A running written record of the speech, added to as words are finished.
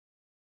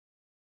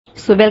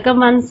So welcome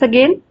once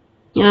again.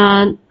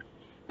 Uh,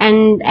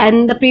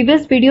 and the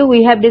previous video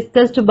we have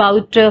discussed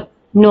about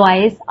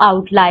noise,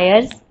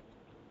 outliers,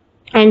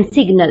 and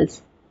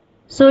signals.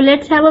 So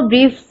let's have a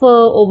brief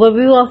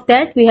overview of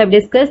that. We have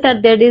discussed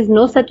that there is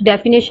no such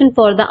definition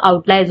for the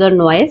outliers or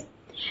noise.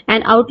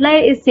 An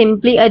outlier is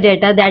simply a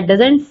data that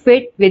doesn't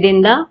fit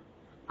within the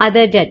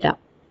other data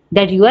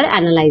that you are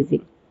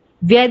analyzing.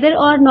 Whether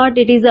or not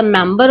it is a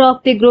member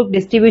of the group,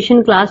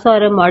 distribution, class,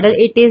 or a model,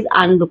 it is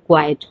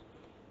unrequired.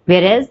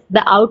 Whereas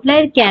the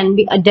outlier can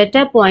be a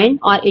data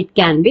point or it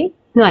can be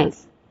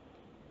noise.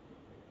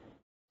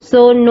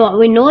 So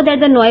we know that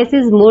the noise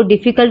is more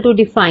difficult to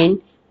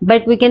define,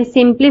 but we can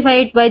simplify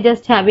it by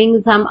just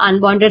having some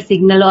unbounded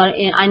signal or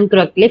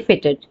incorrectly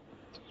fitted.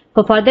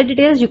 For further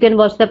details, you can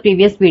watch the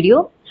previous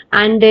video.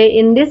 And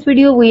in this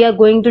video, we are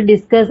going to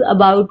discuss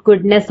about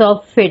goodness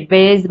of fit,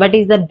 what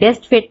is the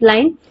best fit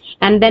line,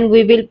 and then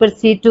we will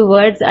proceed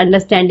towards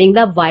understanding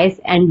the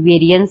bias and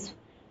variance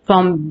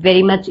from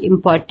very much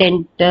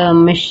important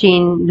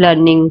machine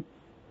learning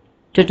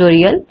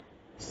tutorial.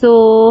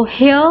 So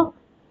here,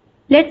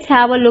 let's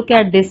have a look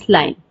at this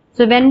line.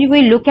 So when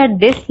we look at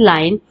this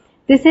line,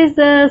 this is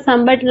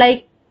somewhat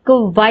like a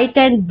white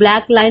and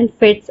black line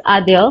fits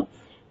are there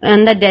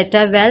and the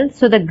data well.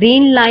 So the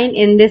green line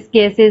in this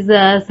case is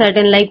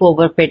certain like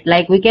overfit.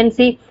 Like we can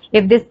see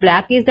if this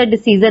black is the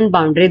decision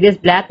boundary, this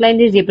black line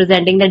is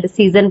representing the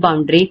decision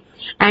boundary,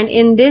 and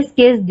in this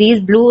case these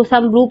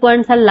some blue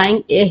points are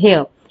lying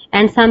here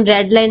and some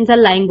red lines are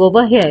lying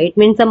over here. It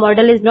means the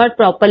model is not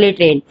properly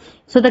trained.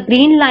 So the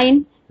green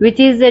line, which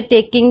is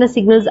taking the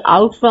signals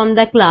out from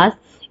the class,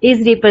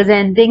 is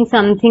representing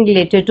something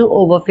related to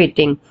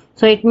overfitting.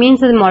 So it means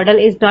the model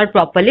is not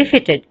properly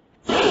fitted.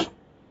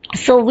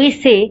 So we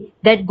say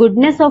that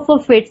goodness of a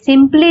fit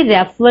simply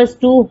refers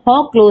to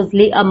how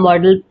closely a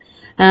model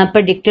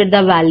predicted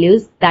the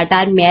values that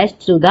are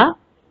matched to the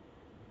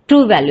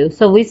true value.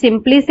 So we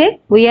simply say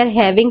we are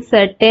having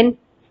certain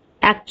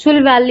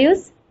actual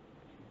values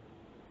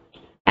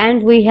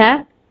and we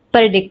have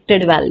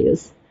predicted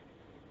values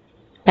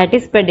that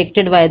is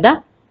predicted by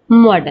the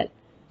model.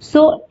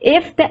 So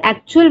if the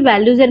actual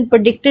values and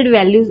predicted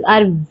values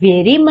are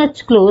very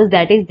much close,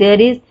 that is there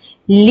is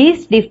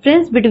least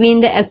difference between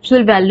the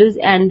actual values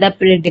and the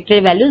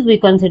predicted values, we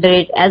consider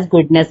it as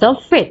goodness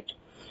of fit.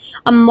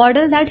 A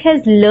model that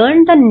has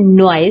learned the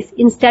noise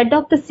instead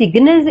of the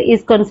signals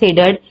is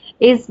considered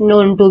is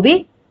known to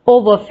be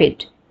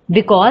overfit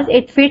because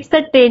it fits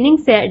the training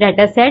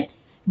data set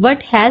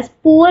but has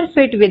poor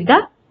fit with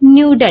the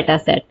new data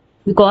set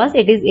because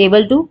it is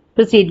able to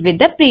proceed with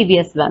the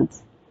previous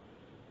ones.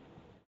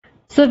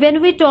 So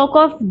when we talk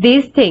of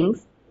these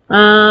things,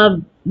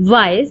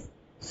 bias,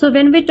 so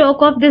when we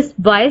talk of this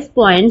bias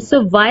point,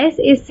 so bias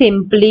is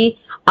simply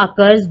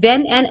occurs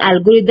when an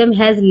algorithm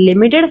has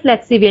limited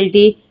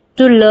flexibility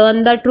to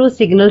learn the true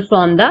signal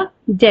from the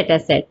data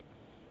set.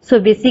 So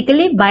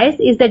basically bias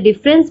is the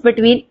difference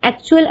between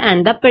actual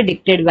and the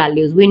predicted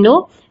values. We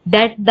know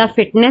that the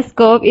fitness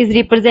curve is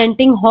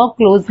representing how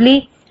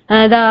closely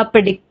the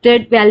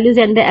predicted values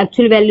and the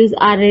actual values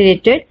are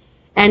related,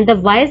 and the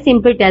bias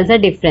simply tells the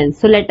difference.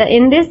 So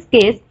in this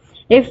case,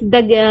 if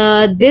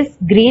the this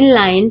green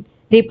line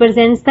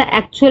represents the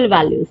actual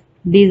values,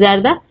 these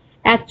are the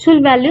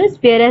actual values,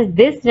 whereas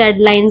this red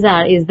lines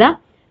is the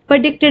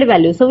predicted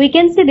value. So we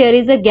can see there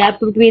is a gap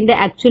between the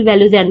actual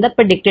values and the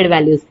predicted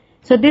values.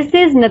 So this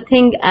is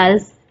nothing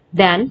else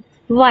than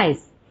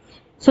bias.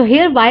 So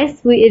here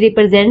bias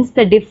represents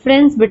the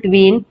difference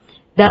between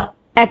the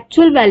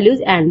actual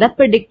values and the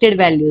predicted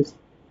values.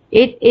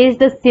 It is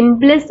the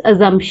simplest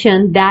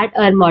assumption that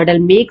our model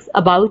makes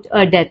about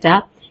our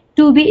data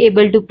to be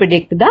able to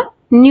predict the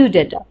new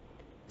data.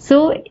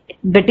 So,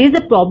 but is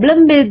the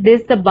problem with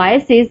this, the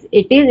bias is,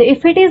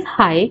 if it is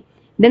high,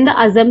 then the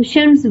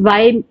assumptions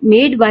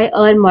made by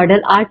our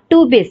model are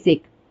too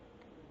basic.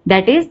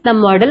 That is, the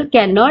model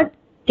cannot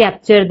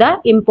capture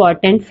the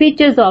important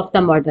features of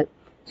the model.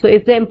 So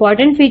if the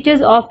important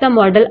features of the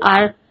model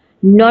are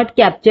not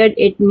captured,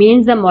 it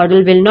means the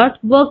model will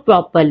not work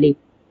properly.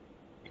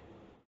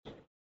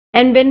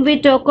 And when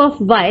we talk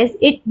of bias,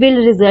 it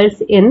will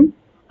result in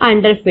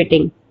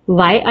underfitting.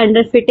 Why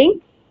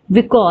underfitting?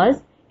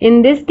 Because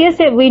in this case,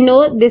 we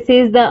know this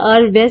is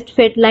our best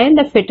fit line,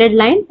 the fitted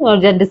line or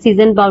the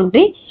decision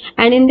boundary.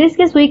 And in this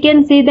case, we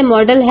can see the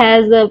model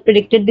has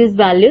predicted these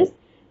values.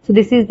 So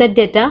this is the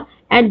data,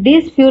 and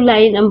these few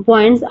line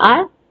points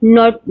are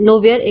not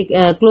nowhere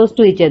close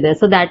to each other.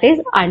 So that is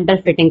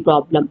underfitting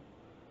problem.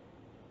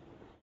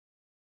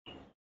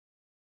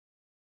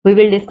 We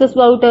will discuss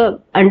about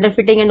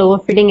underfitting and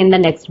overfitting in the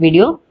next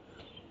video.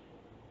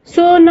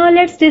 So now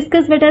let's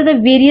discuss what are the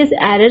various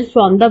errors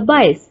from the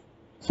bias.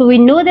 So we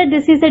know that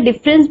this is the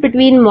difference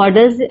between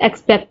models'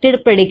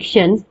 expected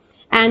predictions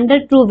and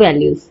the true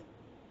values.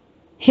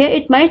 Here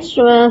it might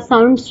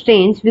sound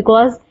strange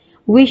because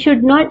we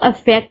should not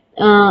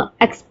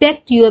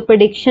expect your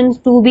predictions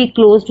to be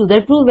close to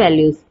the true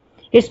values.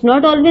 It's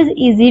not always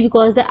easy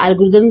because the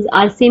algorithms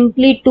are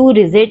simply too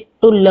rigid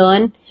to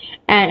learn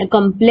and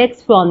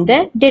complex from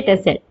the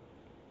dataset.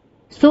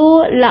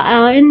 So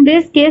in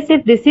this case,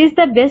 if this is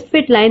the best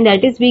fit line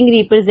that is being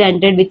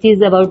represented, which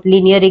is about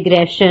linear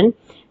regression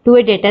to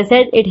a data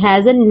set, it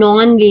has a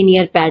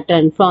non-linear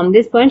pattern. From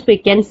this point we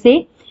can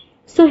say,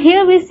 so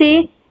here we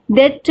say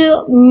that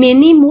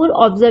many more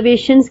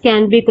observations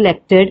can be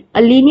collected.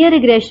 A linear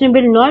regression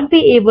will not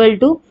be able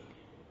to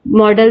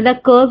model the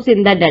curves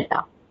in the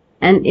data,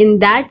 and in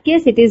that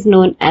case it is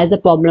known as a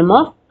problem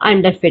of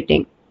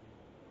underfitting.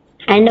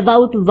 And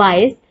about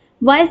Vice,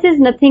 Vice is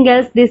nothing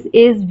else. This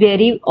is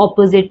very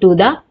opposite to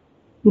the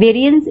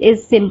variance,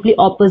 is simply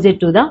opposite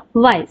to the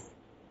Vice.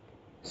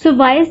 So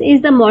Vice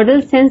is the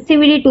model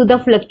sensitivity to the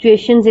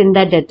fluctuations in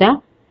the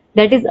data.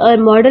 That is, a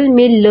model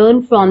may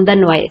learn from the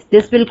noise.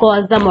 This will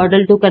cause the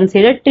model to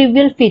consider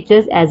trivial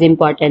features as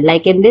important.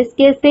 Like in this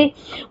case, say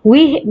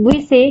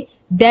we say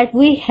that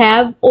we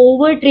have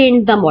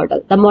overtrained the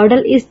model. The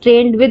model is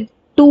trained with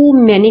too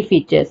many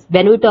features.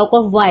 When we talk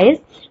of Vice,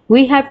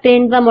 we have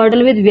trained the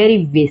model with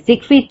very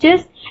basic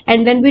features,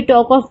 and when we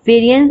talk of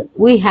variance,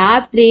 we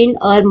have trained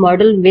our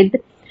model with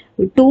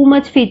too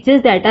much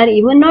features that are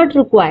even not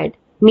required.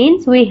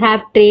 Means we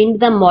have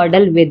trained the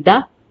model with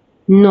the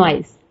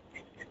noise,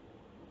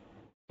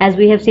 as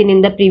we have seen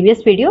in the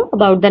previous video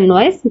about the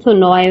noise. So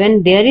now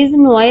when there is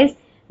noise,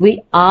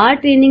 we are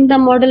training the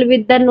model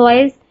with the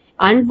noise.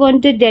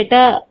 Unwanted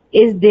data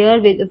is there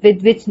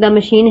with which the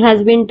machine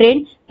has been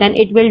trained, then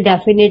it will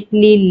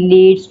definitely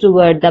leads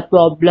toward the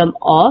problem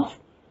of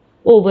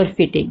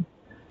overfitting.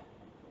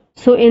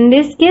 So in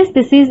this case,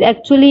 this is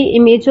actually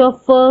image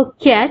of a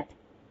cat.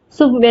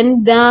 So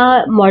when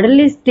the model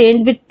is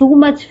trained with too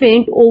much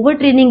faint,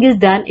 overtraining is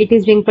done, it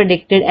is being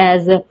predicted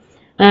as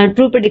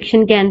true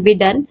prediction can be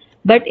done.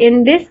 But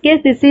in this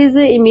case, this is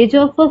the image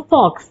of a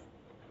fox.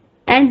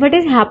 And what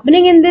is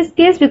happening in this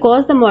case,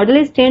 because the model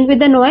is trained with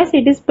the noise,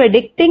 it is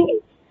predicting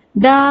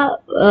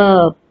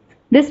the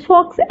this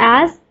fox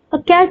as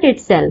a cat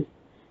itself.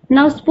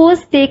 Now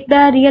suppose take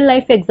the real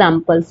life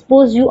example.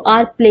 Suppose you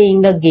are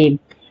playing a game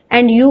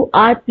and you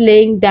are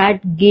playing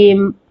that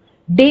game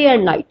day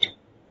and night.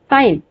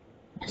 Fine.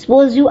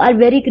 Suppose you are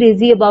very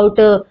crazy about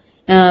a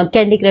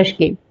Candy Crush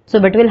game. So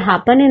what will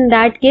happen in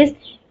that case?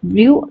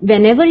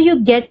 Whenever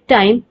you get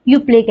time, you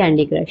play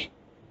Candy Crush.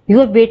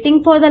 You are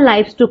waiting for the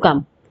lives to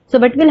come. So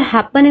what will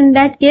happen in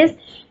that case?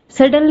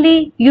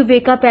 Suddenly you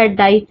wake up at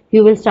night,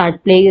 you will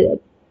start playing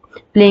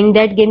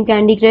that game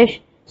Candy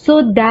Crush.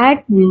 So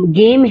that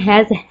game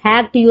has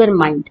hacked your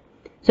mind.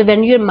 So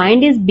when your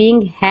mind is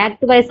being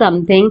hacked by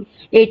something,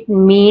 it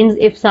means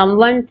if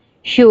someone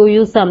show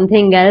you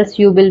something else,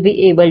 you will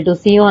be able to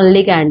see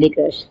only Candy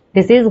Crush.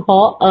 This is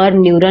how our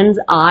neurons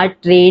are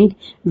trained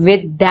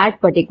with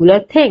that particular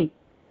thing.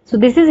 So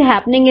this is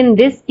happening in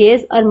this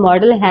case. Our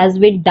model has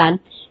been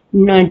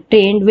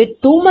trained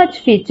with too much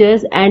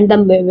features, and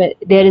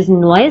there is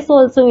noise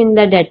also in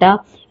the data.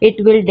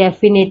 It will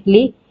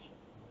definitely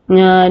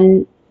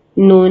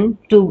known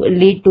to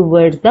lead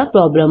towards the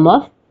problem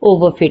of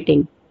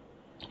overfitting.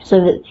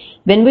 So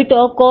when we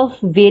talk of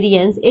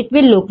variance, it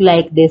will look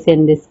like this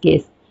in this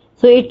case.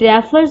 So it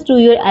refers to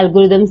your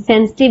algorithm's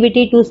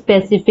sensitivity to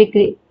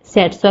specific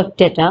sets of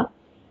data.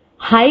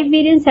 High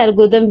variance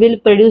algorithm will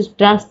produce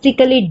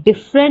drastically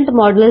different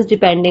models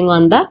depending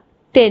on the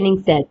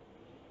training set.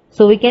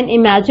 So we can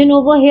imagine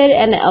over here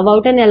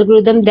about an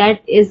algorithm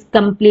that is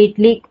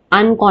completely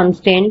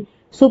unconstant,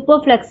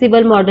 super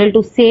flexible model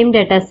to same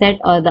data set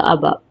or the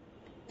above.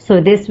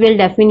 So this will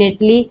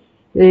definitely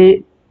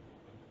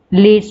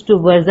leads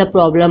towards the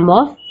problem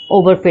of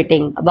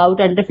overfitting. About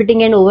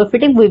underfitting and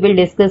overfitting we will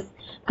discuss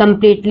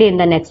completely in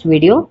the next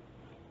video.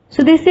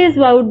 So this is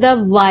about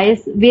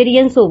the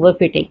variance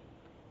overfitting.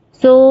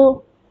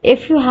 So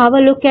if you have a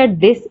look at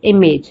this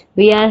image,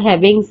 we are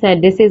having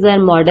said this is our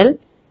model,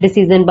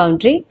 decision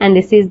boundary, and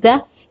this is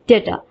the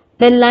data.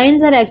 The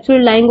lines are actually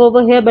lying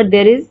over here, but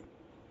there is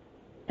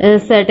a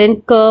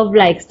certain curve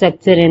like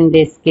structure in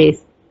this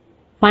case.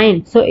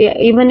 Fine. So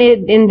even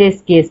in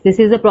this case, this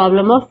is a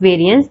problem of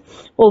variance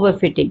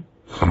overfitting.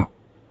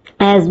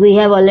 As we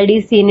have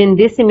already seen in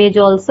this image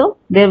also,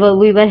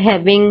 we were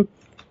having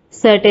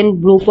certain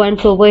blue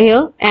points over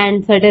here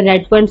and certain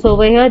red points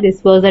over here.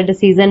 This was a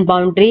decision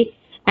boundary,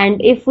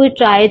 and if we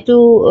try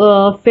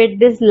to fit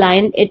this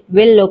line, it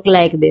will look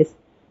like this.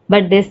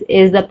 But this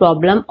is the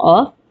problem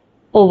of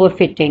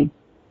overfitting.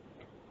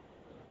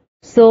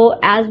 So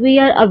as we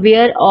are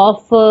aware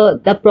of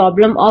the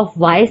problem of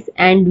Vice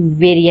and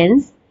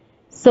variance,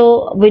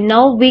 so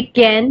now we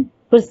can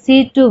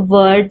proceed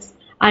towards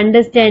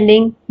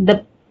understanding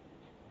the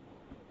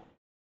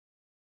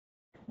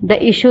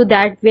issue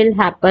that will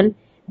happen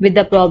with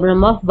the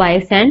problem of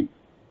Vice and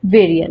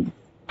variance.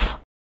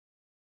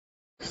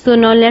 So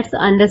now let's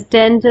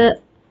understand the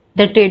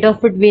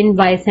trade-off between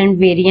Vice and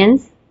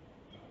variance.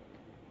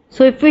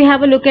 So if we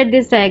have a look at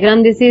this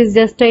diagram, this is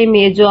just an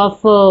image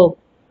of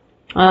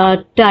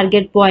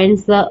target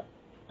points.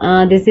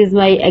 This is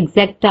my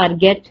exact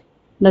target,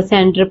 the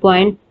center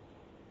point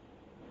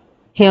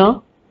here,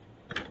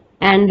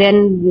 and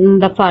then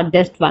the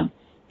farthest one.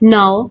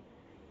 Now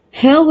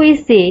here we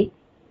say,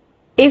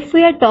 if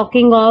we are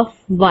talking of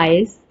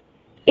Vice,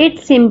 It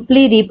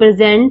simply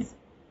represents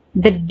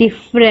the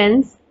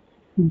difference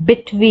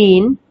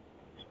between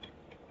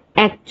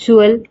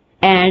actual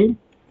and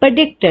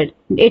predicted.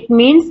 It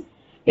means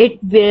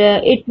it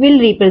will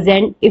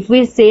represent, if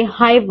we say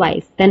high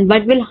bias, then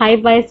what will high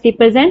bias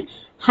represent?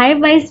 High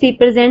bias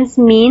represents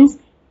means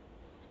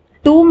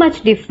too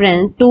much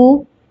difference,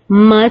 too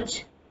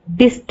much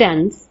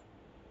distance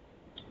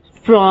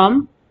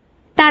from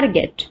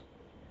target,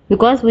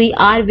 because we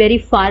are very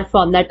far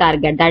from the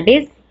target, that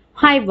is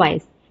high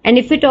bias. And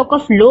if we talk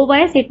of low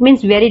bias, it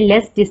means very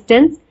less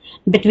distance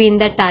between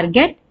the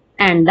target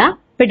and the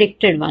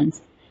predicted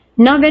ones.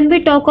 Now when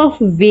we talk of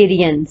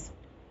variance,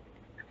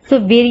 so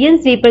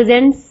variance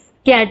represents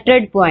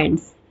scattered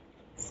points.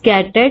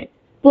 Scattered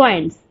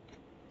points.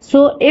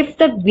 So if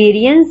the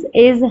variance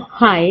is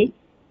high,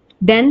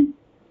 then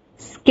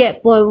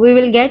we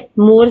will get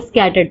more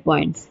scattered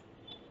points.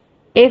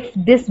 If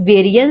this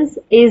variance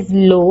is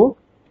low,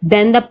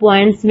 then the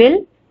points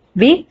will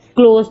be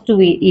close to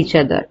each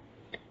other.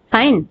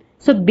 Fine.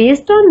 So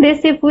based on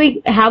this, if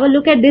we have a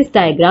look at this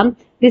diagram,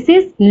 this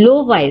is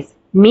low bias,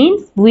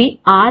 means we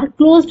are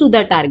close to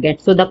the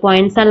target. So the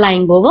points are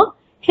lying over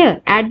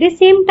here. At the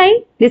same time,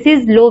 this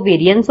is low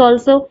variance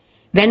also.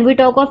 When we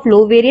talk of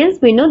low variance,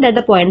 we know that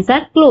the points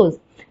are close.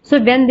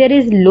 So when there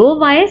is low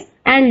bias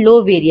and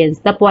low variance,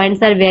 the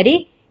points are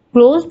very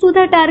close to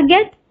the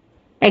target,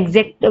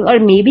 exact or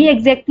maybe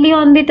exactly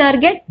on the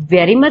target,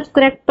 very much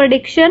correct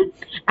prediction.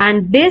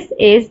 And this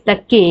is the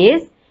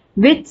case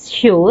which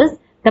shows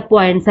the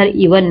points are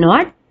even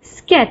not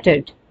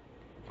scattered.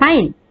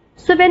 Fine.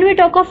 So when we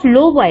talk of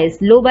low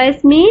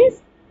bias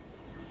means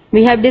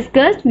we have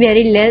discussed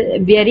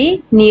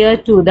very near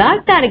to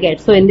the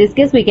target. So in this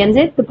case, we can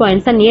say the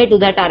points are near to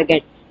the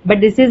target. But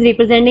this is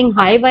representing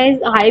high bias,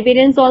 high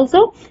variance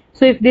also.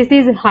 So if this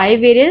is high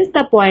variance,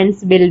 the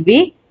points will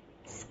be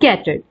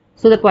scattered.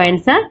 So the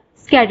points are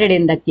scattered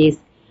in the case.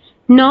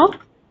 Now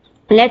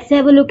let's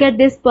have a look at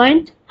this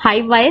point,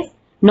 high bias.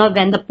 Now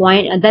when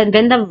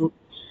the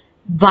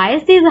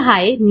bias is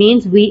high,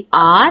 means we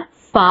are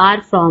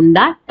far from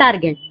the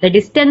target. The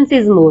distance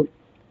is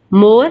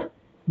more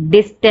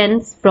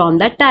distance from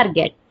the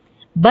target.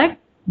 But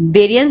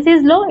variance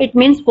is low, it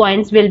means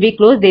points will be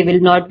close, they will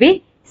not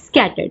be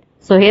scattered.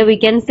 So here we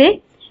can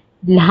say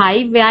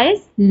high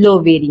bias, low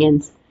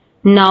variance.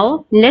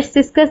 Now let's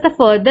discuss the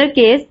further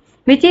case,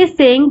 which is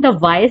saying the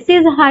bias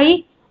is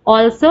high,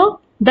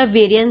 also the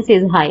variance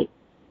is high.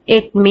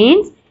 It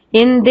means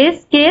in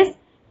this case,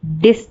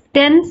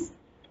 distance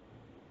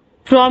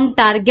from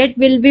target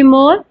will be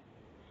more,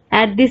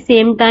 at the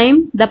same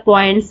time the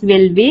points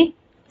will be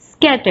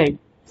scattered.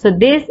 So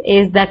this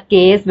is the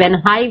case when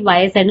high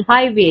bias and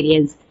high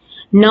variance.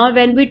 Now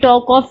when we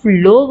talk of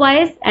low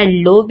bias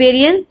and low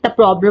variance, the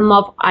problem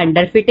of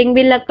underfitting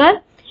will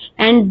occur.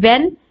 And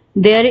when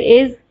there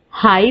is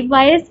high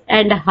bias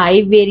and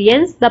high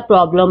variance, the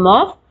problem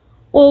of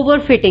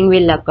overfitting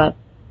will occur.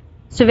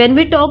 So when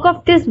we talk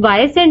of this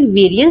bias and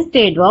variance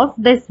trade-off,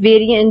 this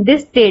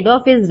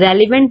trade-off is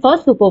relevant for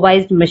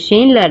supervised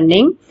machine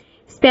learning,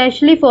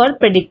 especially for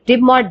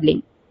predictive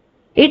modeling.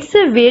 It's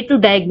a way to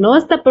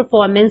diagnose the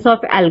performance of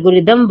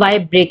algorithm by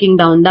breaking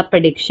down the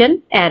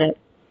prediction error.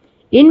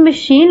 In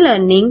machine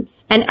learning,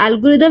 an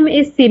algorithm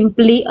is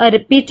simply a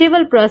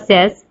repeatable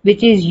process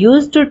which is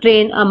used to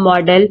train a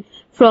model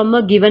from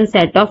a given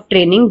set of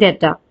training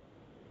data.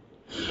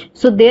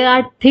 So there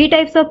are three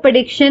types of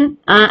prediction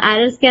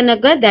errors can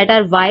occur, that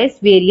are bias,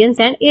 variance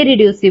and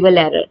irreducible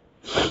error.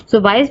 So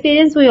bias,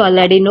 variance we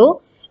already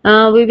know.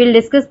 We will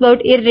discuss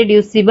about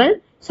irreducible.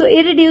 So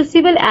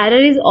irreducible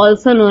error is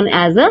also known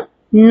as a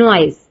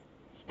noise,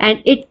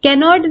 and it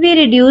cannot be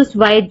reduced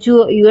by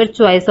your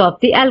choice of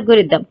the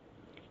algorithm.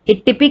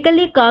 It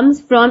typically comes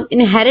from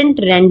inherent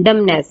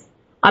randomness,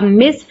 a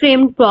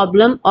misframed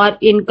problem or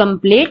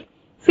incomplete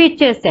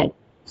feature set.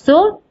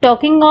 So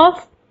talking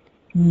of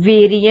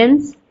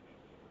variance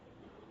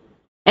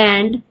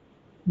and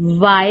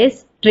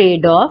bias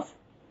trade-off,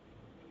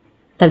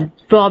 the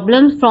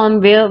problems from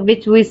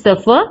which we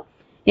suffer,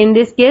 in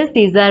this case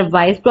these are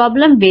bias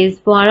problem, Bayes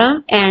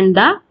problem and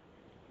the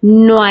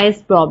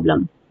noise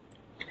problem.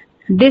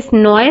 This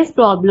noise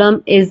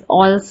problem is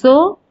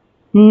also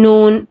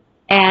known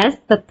as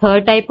the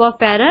third type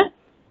of error,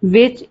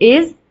 which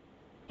is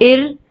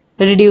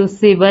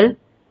irreducible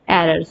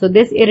error. So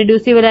this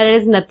irreducible error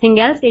is nothing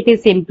else, it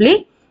is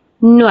simply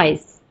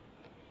noise.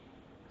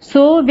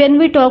 So when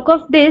we talk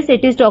of this,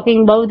 it is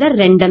talking about the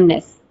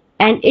randomness,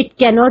 and it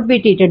cannot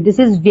be treated. This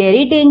is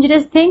very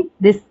dangerous thing.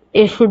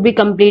 It should be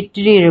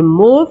completely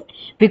removed,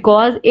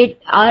 because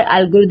our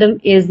algorithm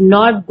is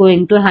not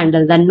going to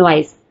handle the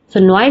noise. So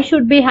noise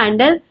should be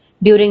handled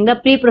during the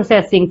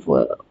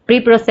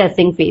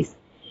pre-processing phase.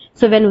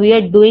 So when we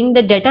are doing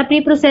the data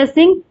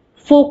pre-processing,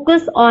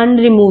 focus on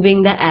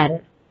removing the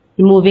error,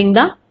 removing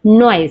the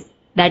noise,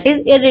 that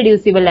is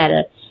irreducible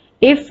error.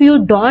 If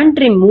you don't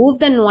remove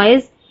the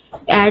noise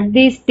at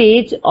the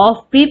stage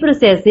of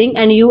pre-processing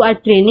and you are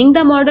training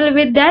the model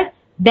with that,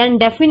 then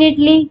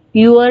definitely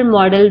your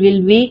model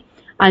will be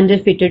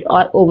underfitted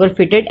or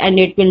overfitted, and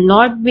it will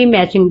not be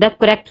matching the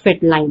correct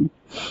fit line.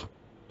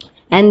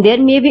 And there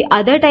may be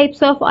other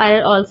types of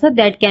error also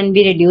that can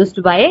be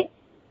reduced by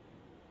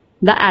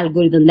the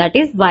algorithm, that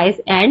is bias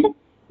and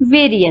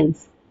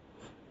variance.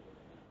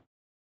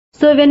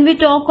 So when we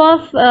talk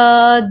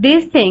of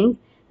these things,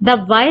 the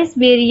bias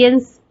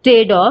variance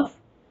trade-off,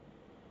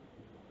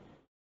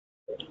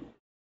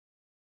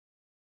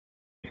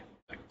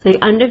 so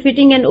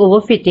underfitting and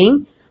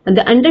overfitting.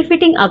 The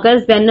underfitting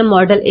occurs when the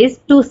model is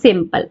too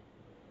simple,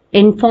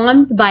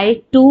 informed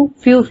by too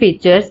few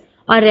features,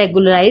 or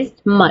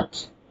regularized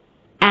much.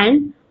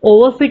 And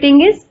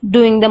overfitting is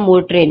doing the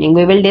more training.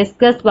 We will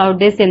discuss about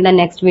this in the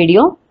next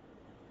video.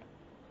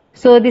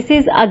 So this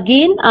is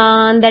again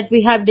that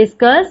we have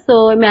discussed.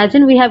 So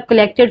imagine we have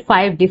collected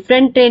 5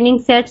 different training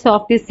sets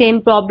of the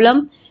same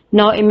problem.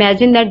 Now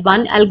imagine that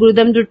one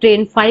algorithm to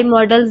train 5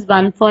 models,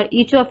 one for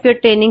each of your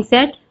training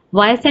set.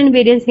 Bias and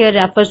variance here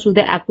refers to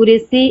the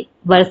accuracy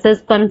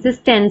versus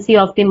consistency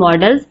of the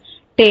models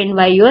trained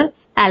by your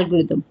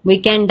algorithm. We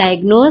can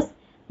diagnose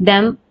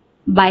them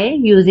by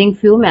using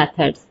few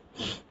methods.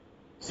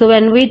 So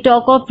when we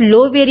talk of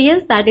low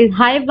variance, that is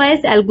high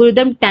bias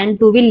algorithm tend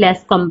to be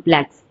less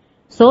complex.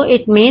 So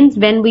it means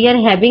when we are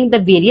having the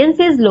variance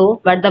is low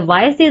but the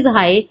bias is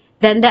high,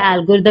 then the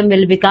algorithm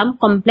will become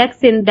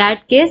complex in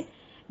that case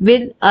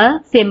with a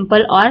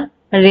simple or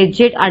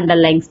rigid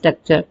underlying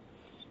structure.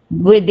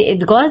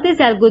 Because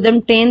this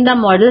algorithm trains the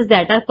models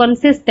that are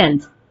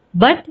consistent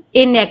but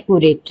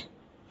inaccurate.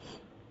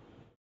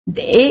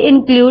 They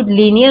include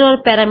linear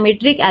or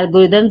parametric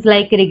algorithms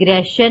like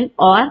regression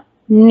or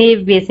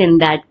naive Bayes in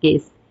that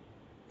case.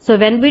 So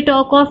when we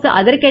talk of the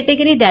other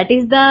category, that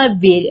is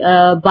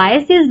the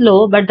bias is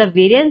low but the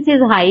variance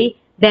is high,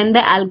 then the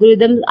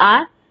algorithms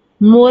are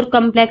more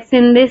complex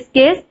in this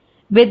case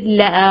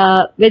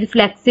with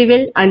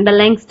flexible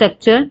underlying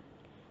structure.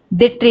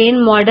 They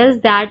train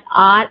models that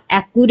are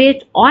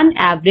accurate on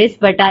average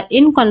but are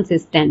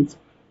inconsistent.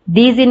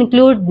 These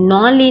include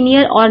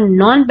non-linear or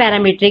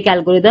non-parametric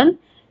algorithms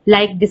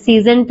like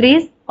decision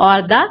trees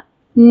or the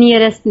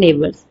nearest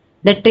neighbors.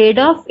 The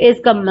trade-off is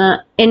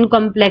in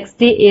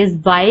complexity is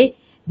why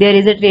there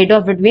is a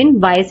trade-off between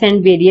bias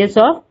and variance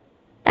of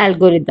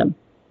algorithm.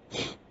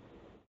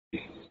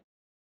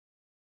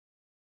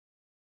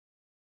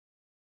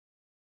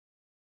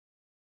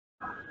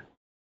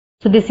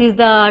 So this is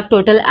the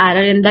total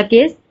error in the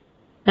case.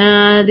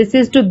 This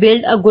is to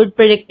build a good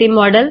predictive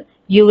model.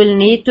 You will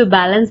need to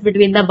balance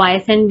between the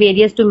bias and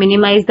variance to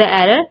minimize the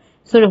error.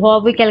 So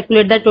how we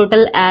calculate the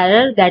total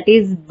error, that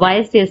is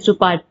bias raised to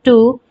power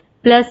 2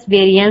 plus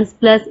variance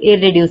plus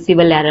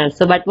irreducible error.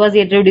 So what was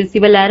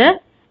irreducible error?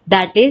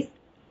 That is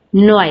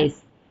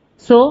noise.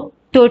 So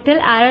total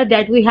error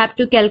that we have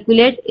to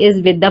calculate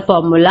is with the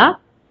formula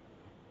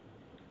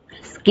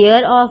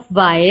square of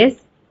bias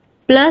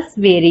plus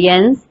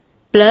variance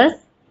plus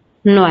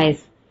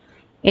noise.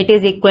 It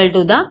is equal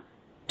to the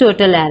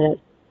total error.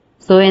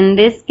 So in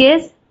this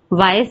case,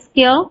 y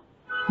square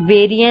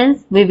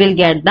variance, we will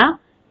get the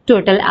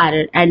total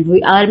error,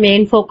 and our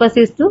main focus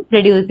is to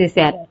reduce this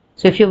error.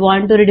 So if you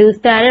want to reduce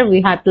the error,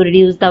 we have to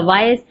reduce the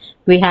bias,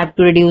 we have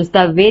to reduce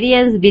the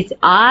variance which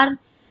are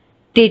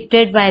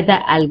treated by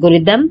the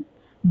algorithm,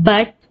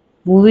 but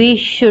we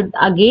should,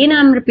 again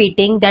I'm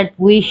repeating that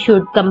we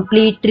should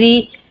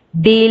completely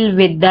deal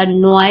with the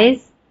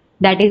noise,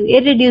 that is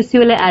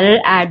irreducible error,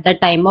 at the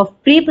time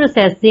of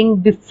pre-processing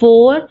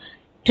before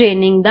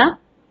training the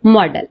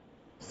model.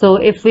 So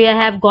if we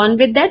have gone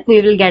with that,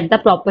 we will get the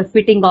proper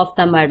fitting of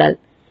the model,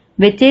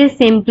 which is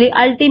simply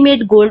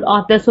ultimate goal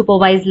of the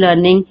supervised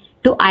learning,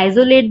 to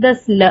isolate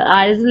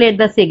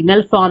the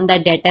signal from the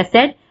data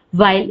set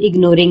while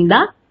ignoring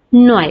the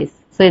noise.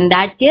 So in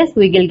that case,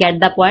 we will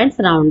get the points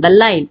around the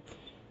line.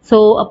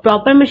 So a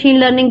proper machine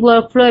learning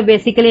workflow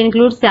basically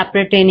includes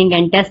separate training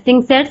and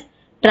testing sets,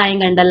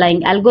 trying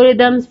underlying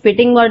algorithms,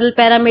 fitting model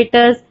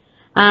parameters,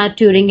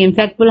 Turing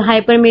infectable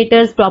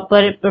hypermeters,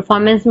 proper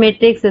performance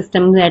matrix,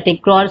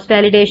 systematic cross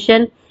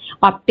validation.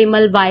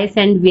 Optimal bias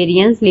and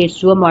variance leads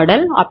to a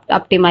model,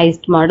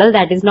 optimized model,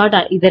 that is not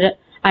either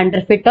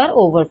underfit or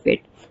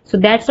overfit. So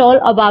that's all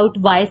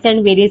about bias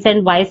and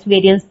bias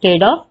variance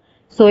trade-off.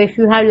 So if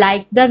you have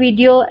liked the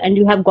video and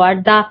you have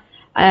got the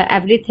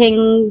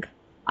everything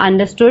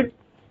understood,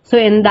 so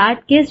in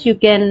that case you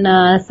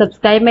can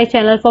subscribe my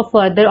channel for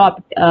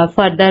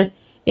further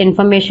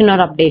information or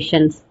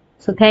updations.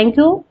 So thank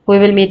you. We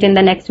will meet in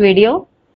the next video.